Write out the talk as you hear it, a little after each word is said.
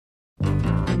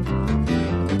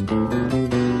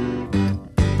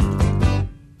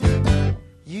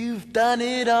done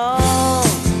it all.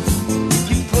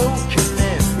 You've broken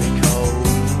every code,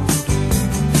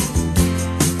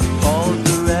 pulled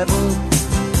the rebel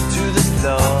to the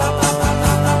floor.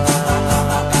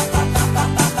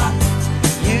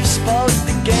 You spoke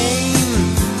the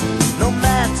game, no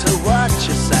matter what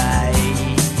you say.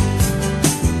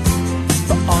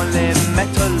 But only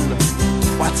metal,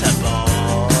 what a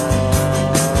bore.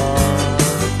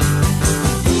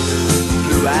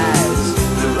 Blue eyes,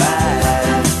 blue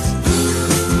eyes,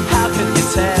 how can you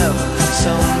tell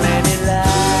so many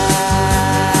lies?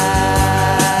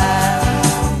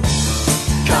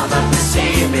 Come up and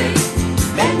see me,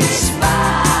 make me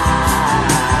smile.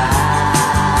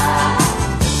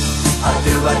 I'll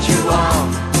do what you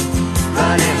want,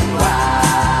 running wild.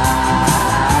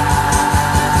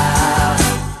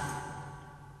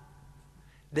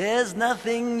 There's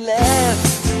nothing left,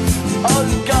 all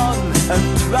gone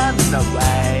and run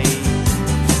away.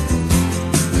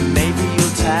 Maybe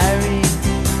you'll tarry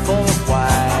for a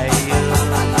while.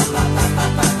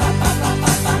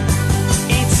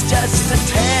 It's just a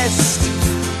test,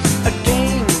 a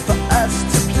game for us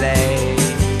to play.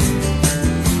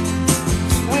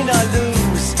 Win or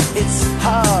lose, it's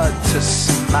hard to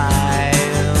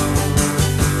smile.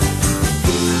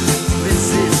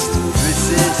 Resist,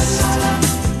 resist.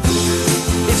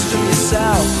 It's from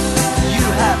yourself you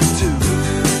have to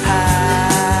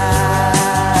hide.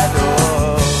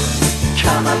 Oh,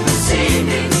 come up and see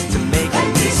me to make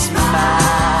me smile.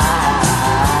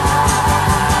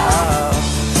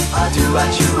 I'll do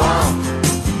what you want,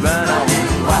 run on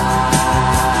wild.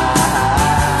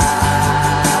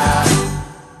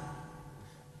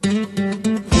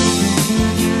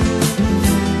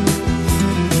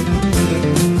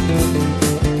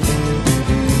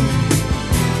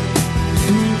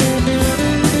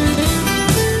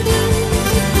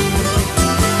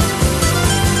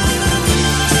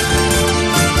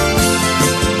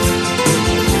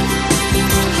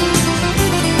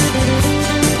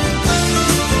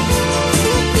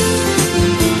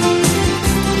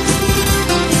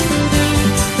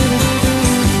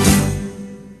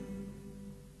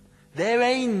 There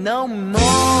ain't no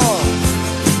more,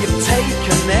 you've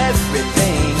taken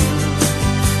everything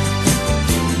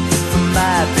from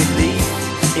my belief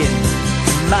in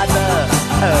Mother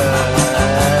Earth.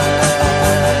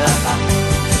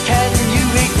 Can you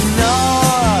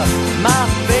ignore my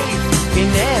faith in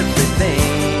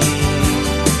everything?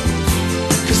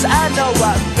 'Cause I know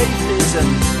what faith is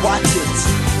and what it's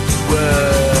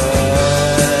worth.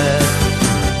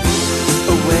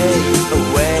 Away,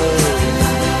 away,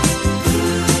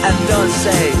 and don't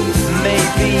say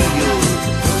maybe you'll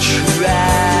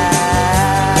try.